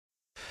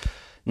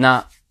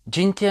那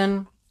今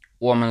天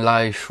我们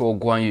来说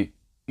关于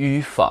语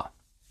法，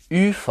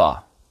语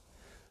法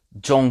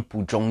重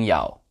不重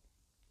要？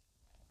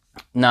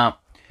那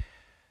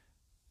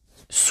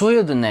所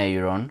有的内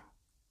容，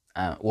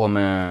我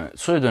们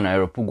所有的内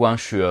容，不光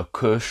是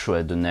科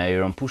学的内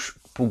容，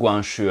不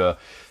光是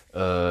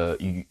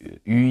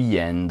语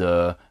言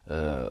的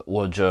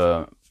或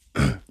者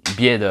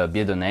别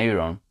的内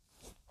容，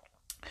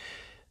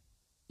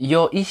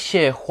有一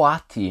些话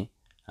题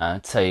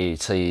在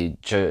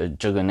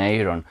这个内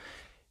容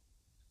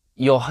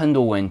有很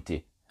多问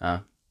题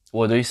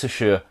我的意思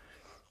是，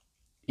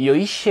有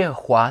一些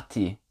话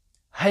题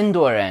很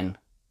多人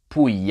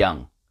不一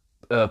样，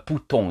不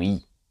同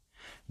意。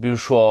比如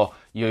说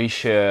有一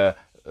些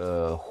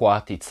话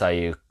题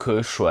在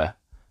科学，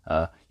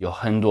有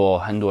很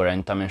多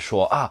人他们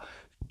说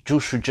就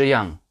是这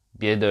样，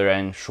别的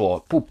人说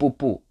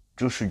不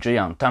就是这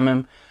样，他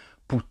们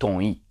不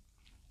同意。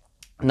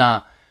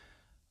那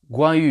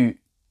关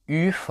于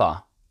语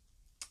法，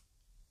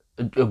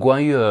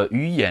关于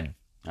语言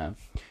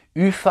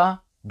语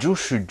法就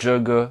是这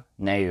个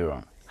内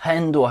容，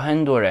很多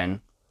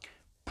人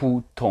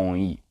不同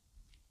意，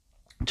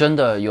真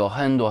的有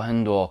很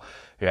多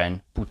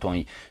人不同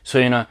意。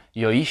所以呢，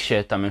有一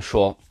些他们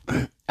说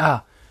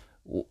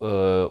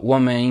我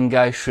们应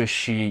该学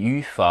习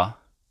语法，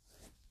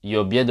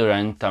有别的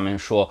人他们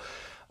说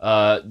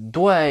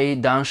对，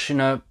但是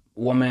呢，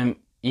我们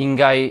应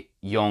该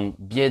用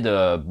别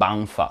的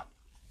办法。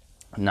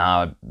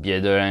那别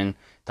的人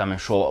他们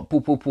说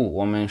不，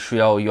我们需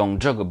要用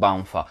这个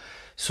办法。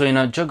所以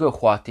呢，这个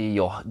话题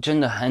有真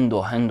的很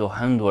多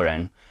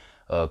人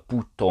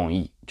不同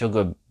意，这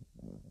个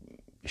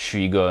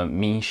是一个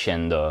明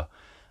显的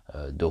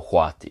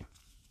话题。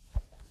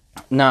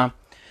那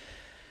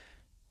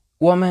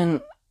我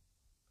们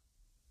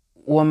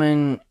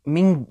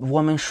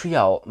需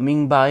要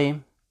明白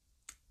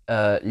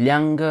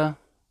两个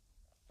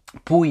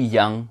不一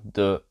样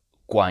的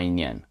观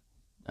念，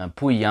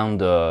不一样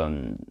的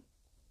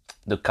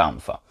看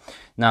法。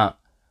那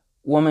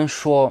我们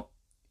说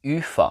语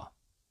法，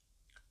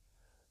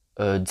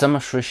怎么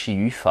学习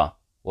语法，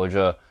或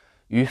者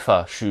语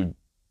法是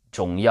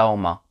重要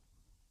吗？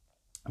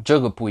这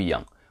个不一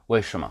样。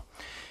为什么？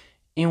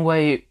因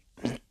为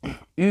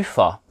语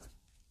法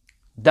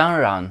当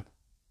然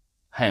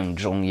很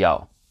重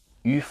要，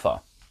语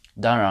法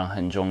当然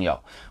很重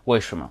要。为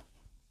什么？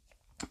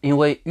因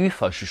为语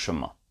法是什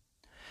么？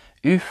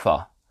语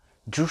法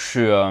就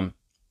是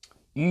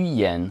语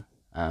言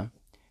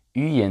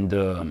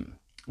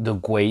的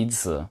规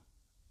则，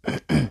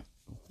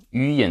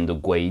语言的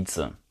规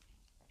则。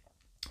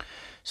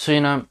所以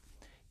呢，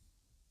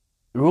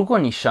如果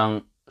你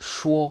想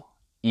说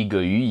一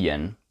个语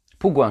言，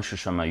不管是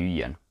什么语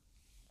言，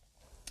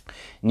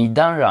你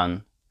当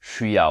然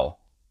需要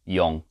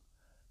用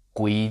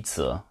规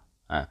则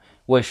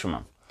为什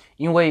么？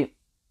因为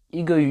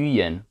一个语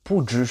言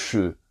不只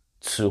是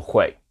词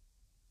汇。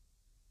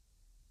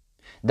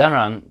当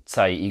然，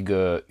在一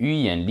个语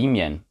言里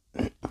面，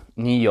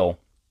你有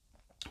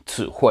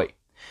词汇，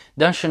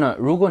但是呢，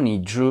如果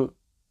你只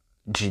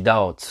知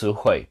道词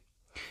汇，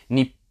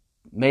你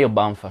没有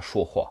办法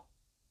说话。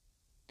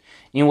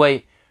因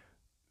为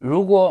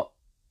如果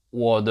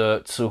我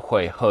的词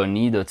汇和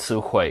你的词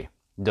汇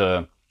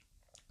的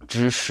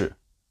知识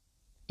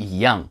一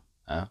样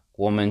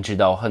我们知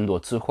道很多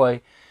词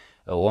汇，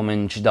我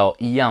们知道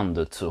一样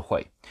的词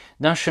汇，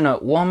但是呢，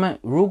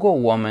如果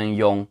我们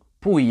用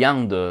不一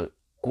样的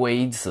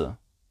规则，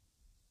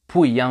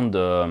不一样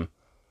的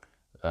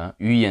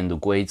语言的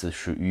规则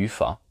是语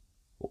法。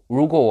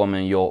如果我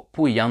们有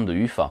不一样的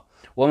语法，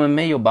我们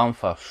没有办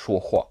法说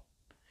话。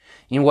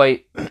因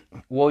为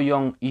我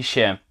用一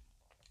些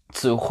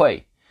词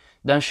汇，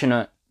但是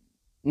呢，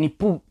你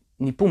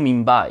不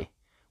明白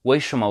为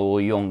什么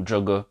我用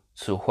这个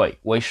词汇？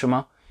为什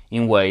么？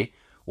因为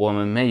我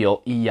们没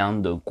有一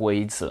样的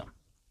规则。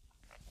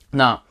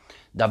那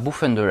大部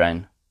分的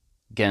人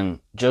跟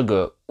这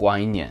个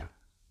观念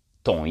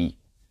同意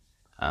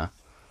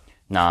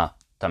那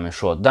他们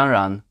说，当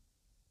然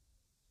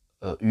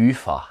语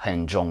法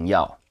很重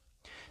要，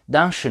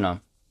但是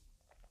呢，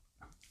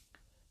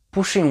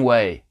不是因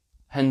为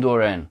很多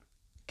人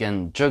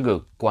跟这个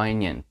观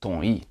念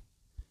同意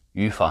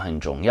语法很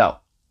重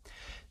要，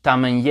他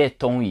们也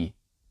同意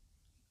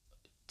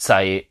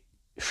在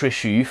学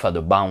习语法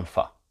的办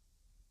法。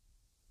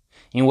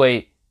因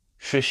为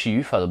学习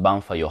语法的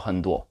办法有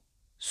很多，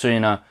所以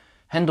呢，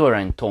很多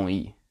人同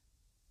意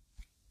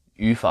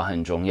语法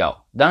很重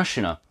要。但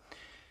是呢，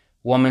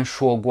我们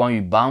说关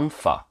于办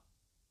法，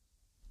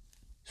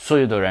所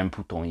有的人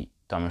不同意。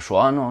他们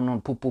说no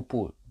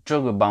不，这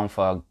个办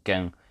法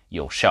更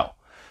有效。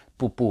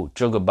不，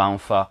这个办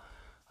法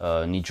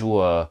你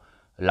就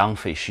浪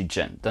费时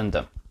间等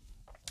等。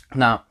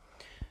那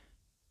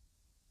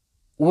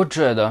我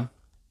觉得，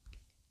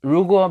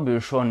如果比如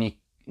说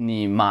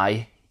你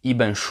买一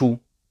本书，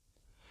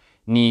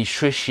你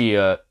学习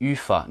语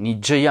法，你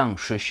这样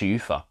学习语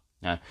法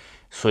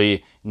所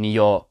以你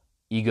有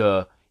一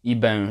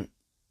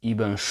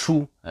本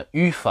书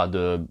语法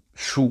的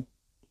书，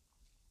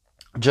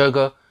这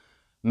个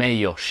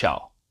没有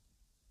效。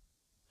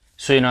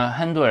所以呢，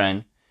很多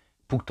人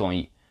不同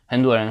意，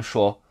很多人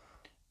说，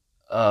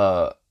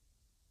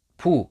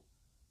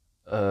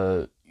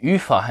语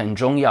法很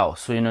重要，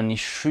所以呢，你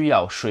需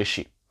要学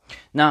习。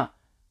那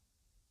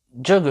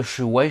这个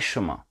是为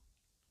什么？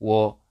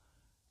我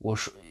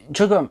说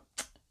这个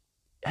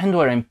很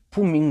多人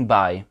不明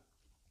白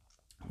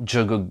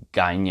这个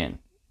概念，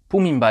不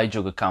明白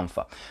这个看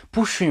法，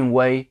不是因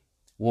为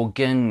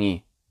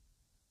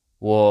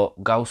我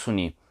告诉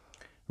你，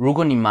如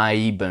果你买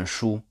一本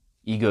书，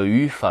一个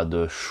语法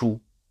的书，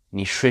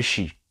你学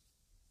习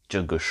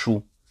这个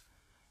书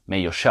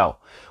没有效。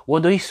我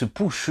的意思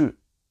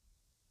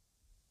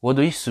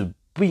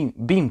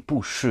并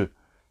不是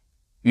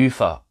语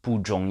法不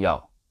重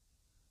要，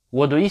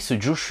我的意思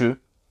就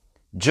是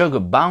这个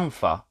办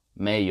法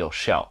没有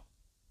效。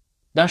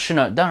但是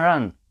呢，当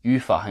然语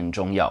法很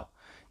重要，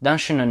但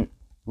是呢，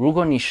如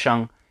果你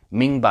想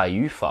明白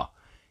语法，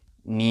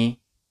你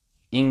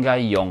应该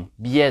用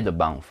别的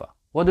办法。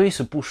我的意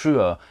思不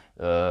是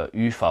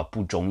语法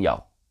不重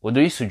要，我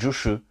的意思就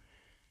是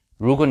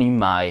如果你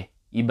买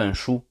一本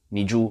书，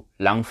你就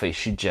浪费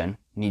时间，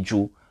你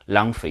就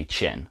浪费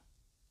钱。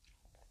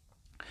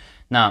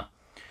那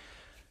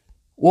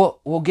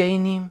我给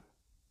你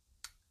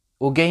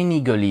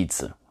一个例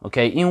子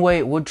 ，OK？ 因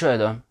为我觉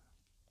得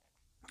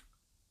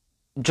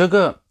这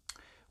个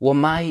我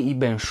买一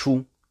本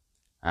书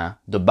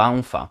的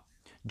办法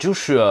就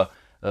是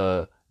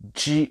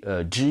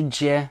直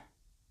接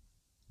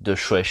的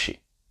学习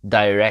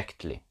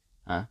directly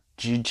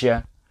直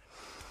接。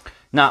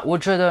那我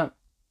觉得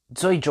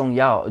最重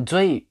要、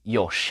最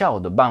有效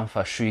的办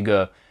法是一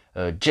个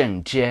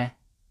间接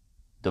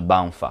的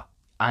办法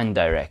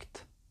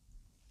indirect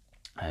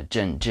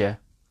间接。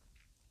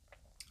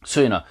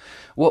所以呢，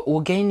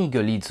我给你一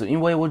个例子，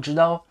因为我知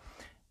道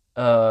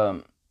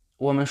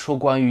我们说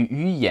关于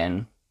语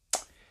言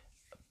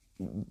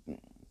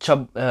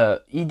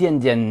一点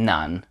点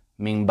难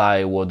明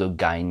白我的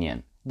概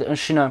念，但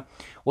是呢，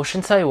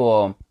现在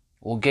我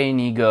给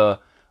你一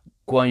个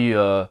关于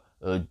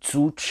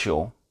足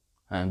球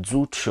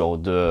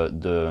的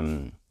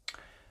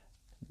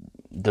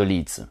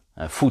例子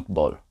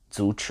，football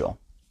足球。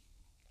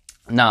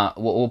那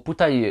我不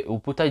太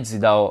知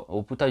道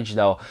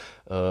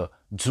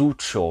足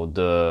球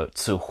的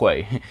词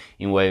汇，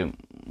因为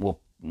我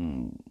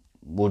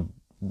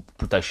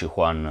不太喜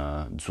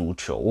欢足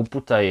球，我不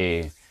太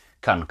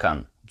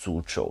看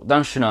足球。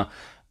但是呢，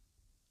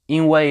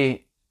因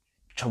为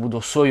差不多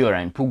所有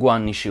人，不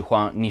管你喜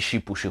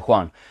不喜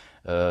欢，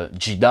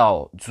知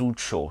道足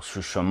球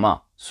是什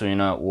么，所以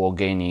呢，我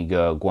给你一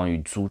个关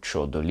于足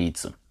球的例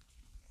子。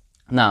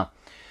那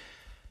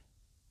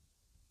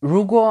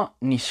如果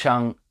你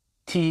想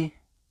踢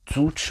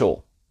足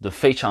球的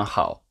非常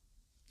好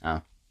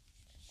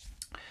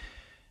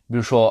比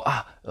如说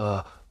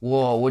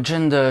我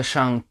真的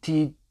想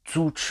踢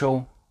足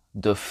球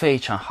的非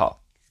常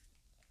好。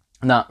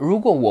那如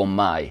果我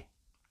买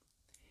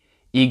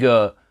一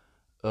个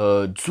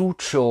足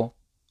球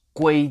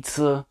规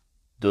则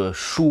的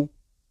书，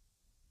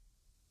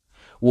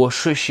我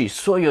学习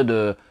所有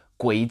的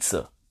规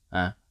则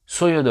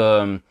所有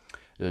的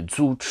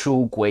足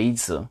球规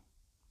则，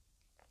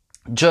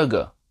这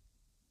个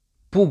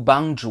不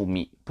帮助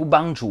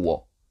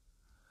我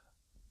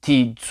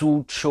踢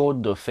足球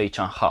的非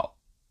常好，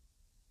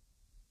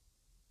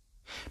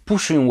不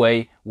是因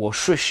为我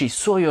学习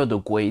所有的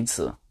规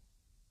则，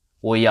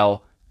我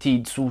要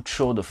踢足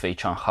球的非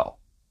常好。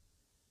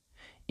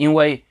因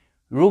为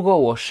如果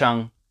我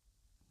想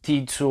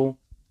踢足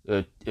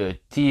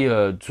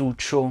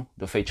球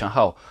的非常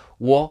好，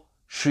我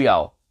需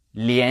要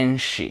练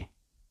习，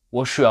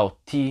我需要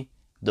踢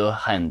的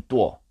很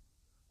多，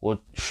我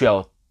需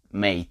要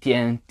每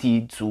天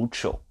踢足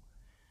球。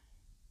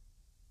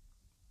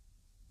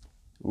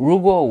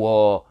如果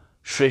我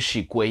学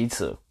习规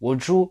则，我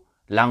就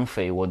浪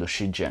费我的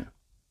时间。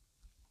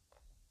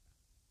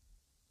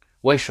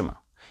为什么？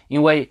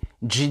因为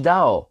知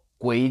道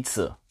规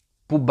则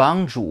不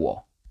帮助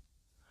我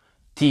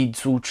踢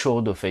足球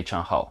的非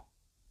常好，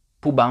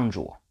不帮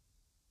助我。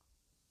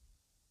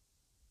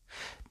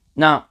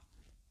那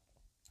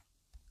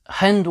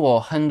很多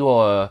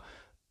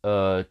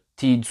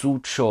踢足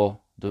球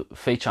的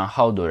非常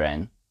好的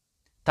人，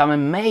他们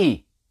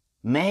没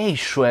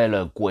学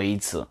了规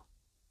则。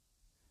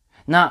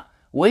那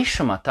为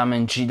什么他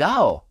们知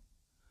道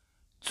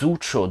足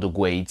球的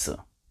规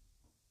则？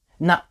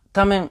那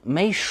他们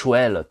没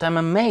学了，他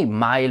们没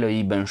买了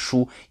一本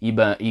书，一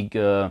本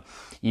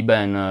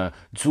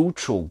足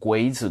球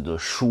规则的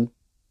书。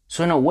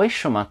所以呢，为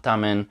什么他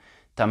们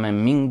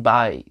明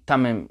白，他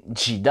们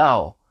知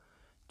道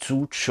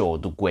足球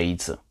的规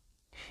则？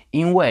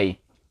因为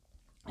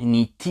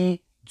你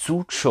踢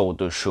足球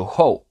的时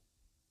候，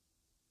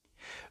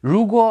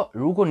如果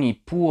你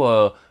不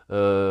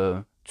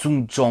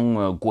尊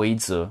重规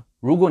则，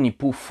如果你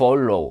不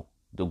follow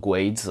的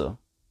规则，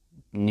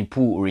你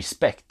不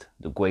respect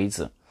的规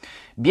则，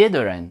别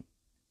的人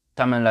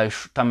他们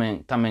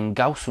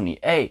告诉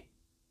你，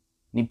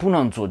你不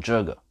能做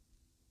这个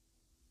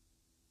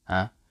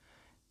啊，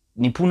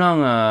你不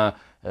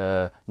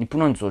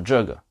能做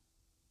这个，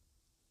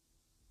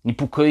你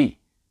不可以。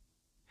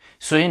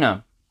所以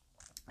呢，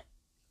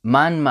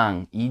慢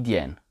慢一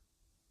点，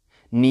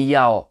你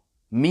要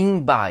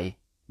明白，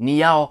你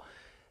要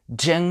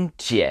正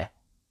确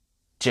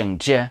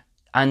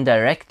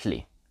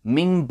indirectly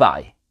明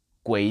白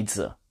规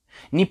则。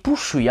你不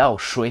需要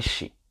学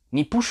习，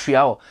你不需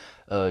要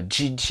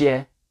直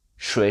接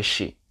学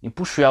习，你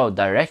不需要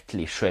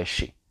directly 学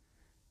习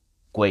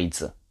规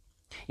则，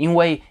因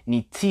为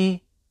你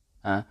踢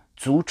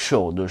足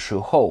球的时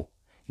候，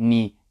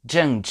你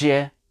正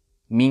确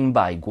明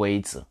白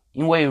规则。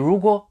因为如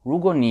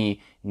果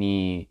你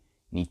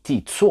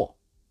踢错，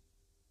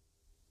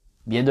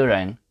别的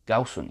人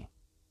告诉你，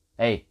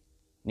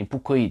你不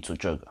可以做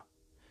这个。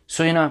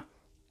所以呢，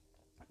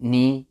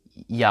你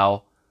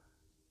要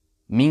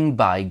明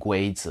白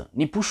规则，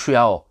你不需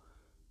要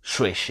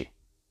学习，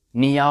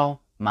你要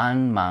慢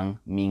慢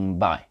明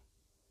白。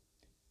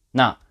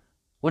那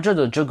我觉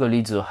得这个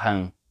例子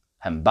很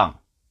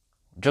棒，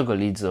这个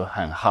例子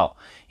很好，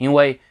因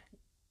为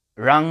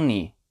让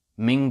你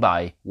明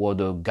白我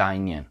的概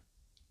念。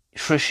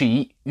学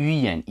习语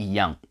言一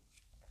样，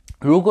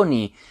如果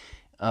你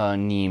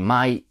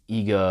买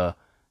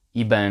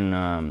一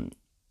本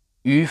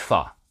语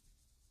法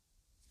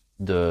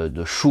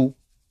的书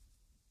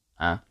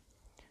啊，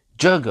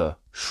这个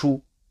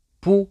书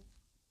不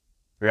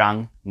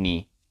让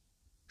你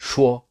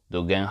说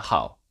得更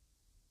好，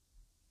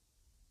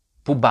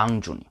不帮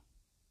助你。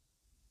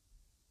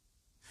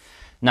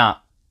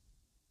那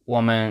我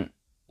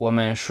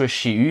们学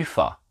习语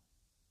法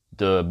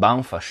的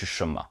办法是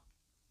什么？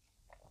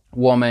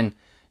我们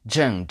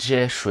正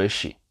确学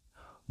习。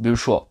比如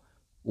说，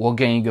我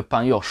跟一个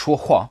朋友说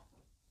话，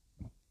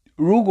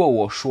如果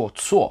我说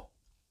错，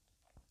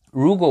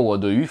如果我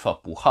的语法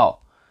不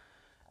好，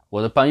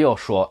我的朋友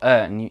说，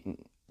你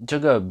这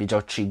个比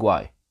较奇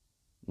怪，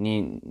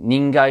你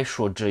应该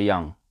说这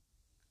样，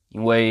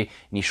因为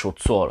你说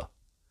错了。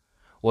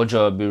或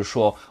者比如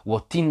说，我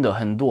听的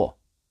很多，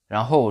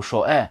然后我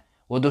说，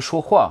我的说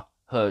话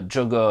和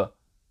这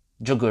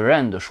个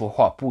人的说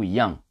话不一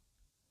样，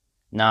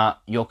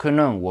那有可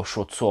能我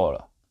说错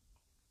了，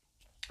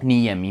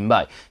你也明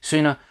白。所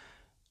以呢，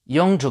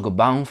用这个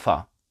办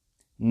法，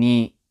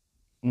你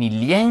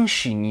练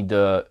习你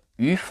的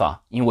语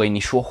法，因为你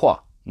说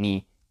话，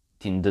你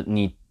听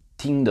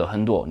的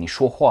很多，你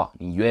说话，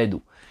你阅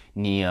读，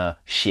你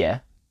写，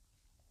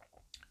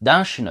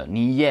但是呢，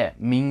你也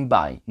明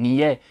白，你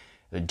也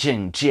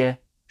正确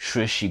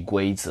学习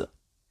规则。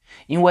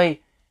因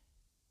为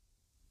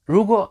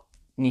如果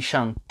你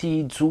想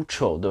踢足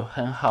球的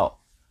很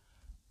好，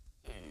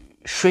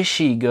学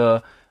习一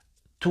个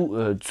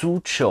足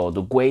球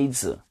的规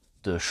则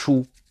的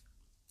书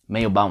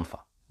没有办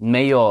法，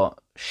没有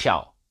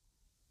效，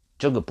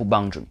这个不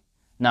帮助你。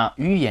那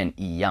语言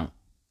一样，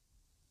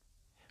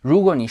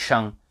如果你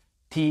想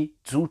踢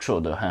足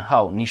球的很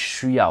好，你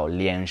需要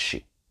练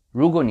习。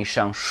如果你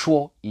想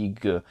说一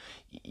个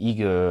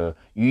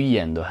语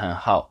言的很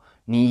好，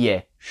你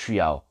也需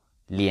要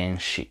练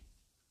习。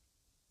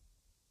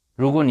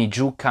如果你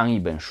只看一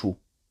本书，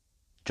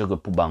这个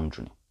不帮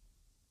助你。